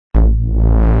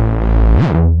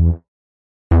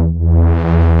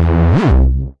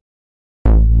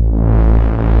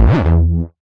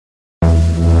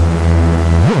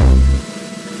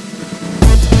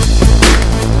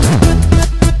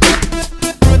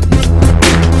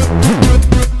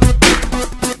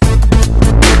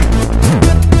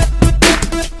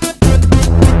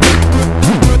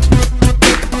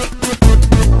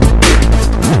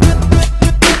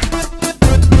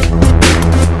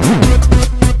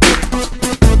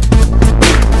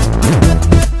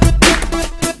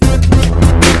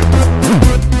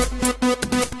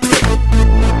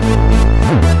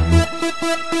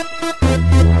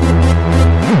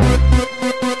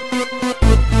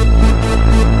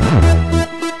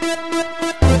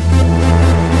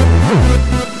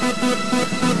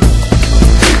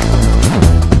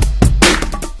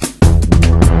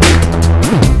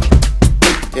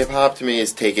hop to me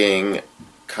is taking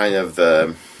kind of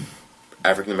the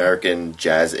African American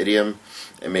jazz idiom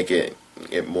and making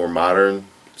it more modern,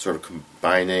 sort of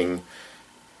combining,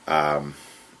 I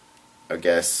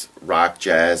guess, rock,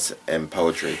 jazz, and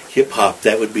poetry. Hip hop,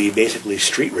 that would be basically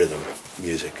street rhythm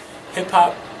music. Hip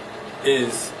hop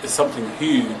is something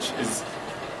huge.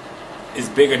 Is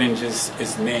bigger than just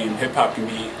its name. Hip hop can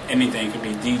be anything. It can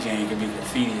be DJing, it can be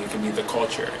graffiti, it can be the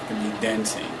culture, it can be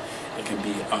dancing, it can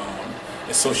be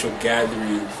a social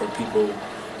gathering for people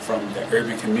from the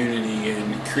urban community.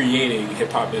 And creating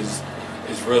hip hop is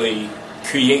really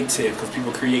creative because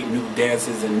people create new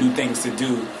dances and new things to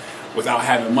do without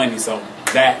having money. So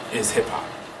that is hip hop.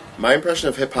 My impression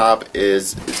of hip hop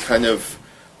is it's kind of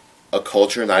a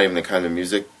culture, not even a kind of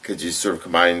music, because you sort of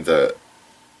combine the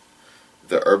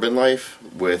urban life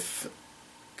with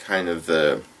kind of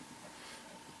the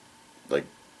like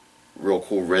real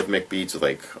cool rhythmic beats with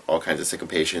like all kinds of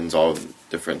syncopations, all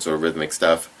different sort of rhythmic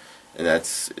stuff, and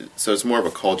so it's more of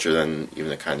a culture than even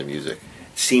a kind of music.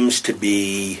 Seems to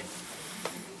be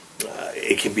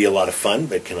it can be a lot of fun,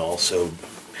 but can also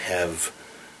have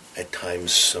at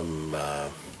times some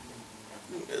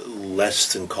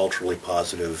less than culturally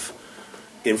positive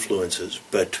influences,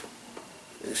 but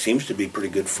it seems to be pretty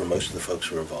good for most of the folks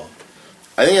who are involved.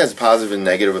 I think it has a positive and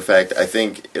negative effect. I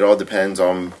think it all depends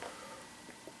on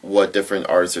what different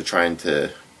artists are trying to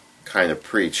kind of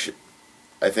preach.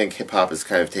 I think hip-hop has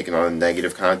kind of taken on a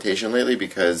negative connotation lately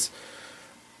because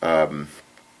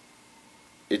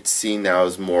it's seen now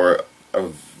as more a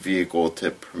vehicle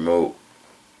to promote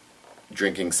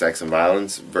drinking, sex, and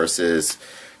violence versus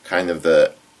kind of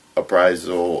the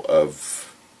appraisal of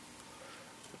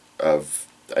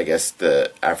I guess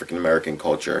the African American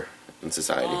culture in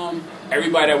society.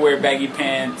 Everybody that wear baggy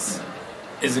pants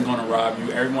isn't going to rob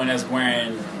you. Everyone that's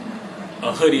wearing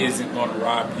a hoodie isn't going to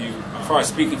rob you. As far as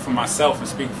speaking for myself and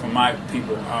speaking for my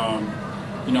people,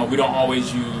 we don't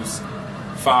always use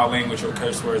foul language or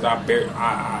curse words. I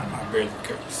barely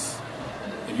curse.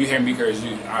 If you hear me curse,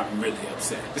 I'm really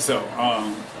upset. So,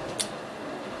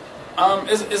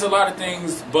 it's a lot of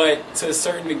things, but to a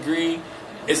certain degree,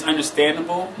 it's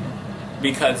understandable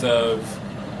because of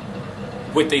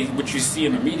what you see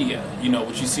in the media,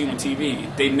 what you see on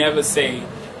TV. They never say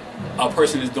a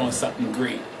person is doing something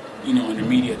great, in the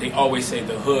media. They always say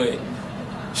the hood,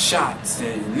 shots,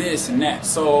 and this and that.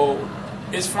 So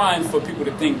it's fine for people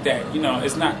to think that,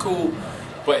 it's not cool,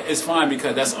 but it's fine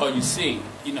because that's all you see,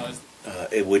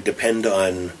 It would depend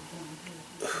on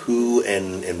who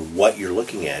and what you're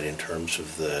looking at in terms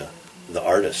of the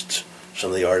artists.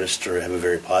 Some of the artists have a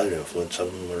very positive influence. Some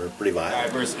of them are pretty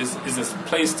violent. Diverse is a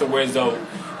place to where though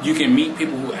you can meet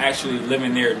people who actually live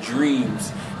in their dreams,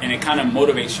 and it kind of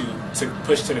motivates you to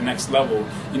push to the next level.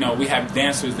 We have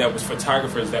dancers that was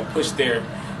photographers that pushed their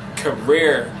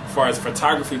career as far as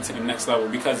photography to the next level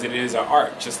because it is an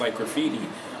art, just like graffiti.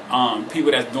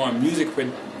 People that's doing music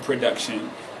production,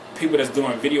 people that's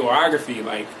doing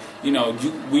videography,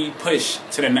 we push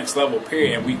to the next level,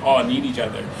 period, and we all need each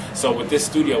other. So with this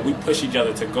studio, we push each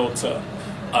other to go to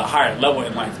a higher level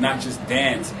in life, not just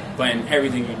dance, but in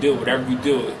everything you do. Whatever you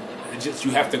do,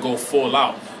 you have to go full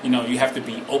out. You have to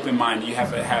be open-minded. You have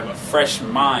to have a fresh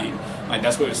mind.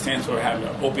 That's what it stands for, having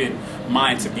an open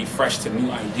mind to be fresh to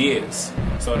new ideas.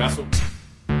 So that's what...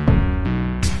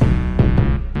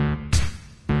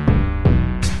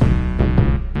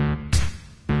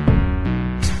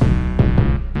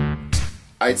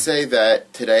 I'd say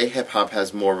that today hip-hop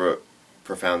has more of a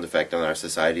profound effect on our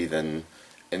society than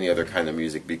any other kind of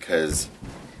music because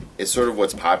it's sort of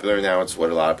what's popular now. It's what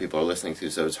a lot of people are listening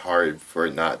to, so it's hard for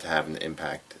it not to have an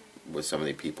impact with so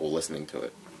many people listening to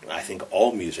it. I think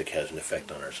all music has an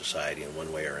effect on our society in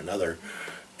one way or another,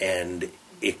 and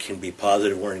it can be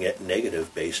positive or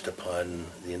negative based upon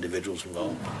the individuals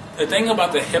involved. The thing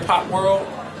about the hip-hop world,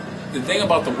 the thing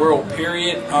about the world,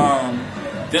 period,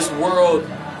 this world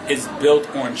is built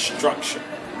on structure.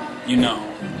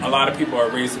 A lot of people are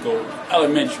raised to go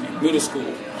elementary, middle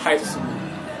school, high school,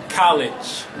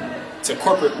 college, to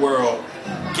corporate world,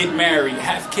 get married,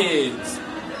 have kids,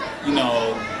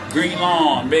 green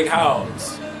lawn, big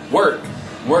house, work,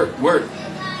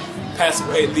 pass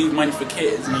away, leave money for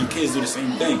kids, and your kids do the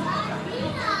same thing.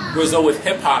 Whereas though with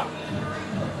hip hop,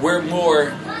 we're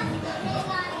more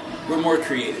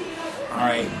creative. All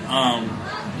right.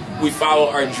 We follow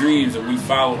our dreams and we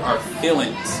follow our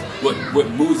feelings,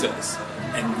 what moves us,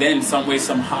 and then some way,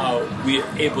 somehow, we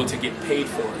are able to get paid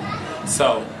for it.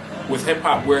 So with hip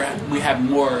hop, we have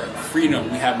more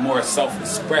freedom, we have more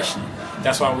self-expression.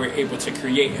 That's why we're able to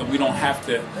create, and we don't have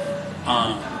to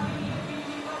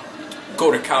go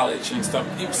to college and stuff.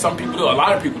 Some people do. A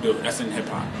lot of people do. That's in hip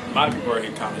hop. A lot of people are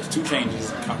in college. 2 Chainz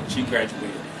is in college. He graduated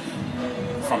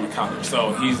from the college,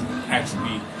 so he's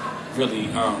actually really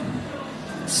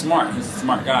smart. He's a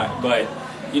smart guy. But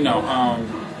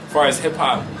as far as hip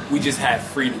hop, we just have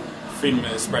freedom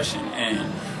of expression,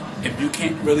 and if you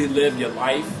can't really live your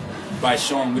life by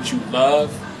showing what you love,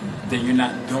 then you're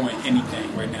not doing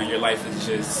anything right now. Your life is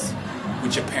just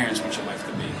what your parents want your life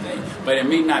to be. But it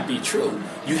may not be true.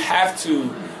 You have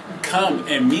to come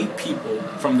and meet people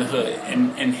from the hood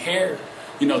and hear,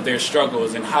 their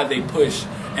struggles and how they push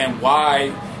and why,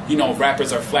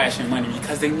 rappers are flashing money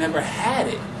because they never had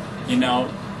it.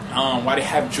 Why they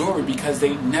have jewelry because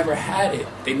they never had it.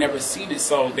 They never seen it,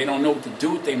 so they don't know what to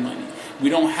do with their money. We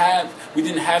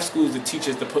didn't have schools to teach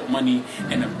us to put money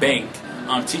in a bank,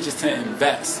 teach us to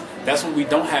invest. That's what we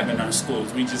don't have in our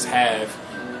schools. We just have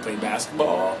play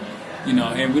basketball,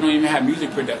 and we don't even have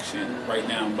music production right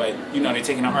now. But they're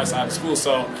taking the arts out of school,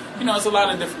 so it's a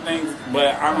lot of different things.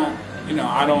 But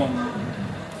I don't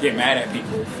get mad at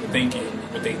people for thinking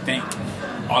what they think.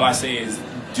 All I say is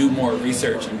do more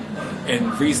research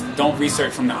and don't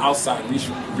research from the outside.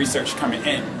 Research coming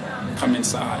in, come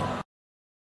inside.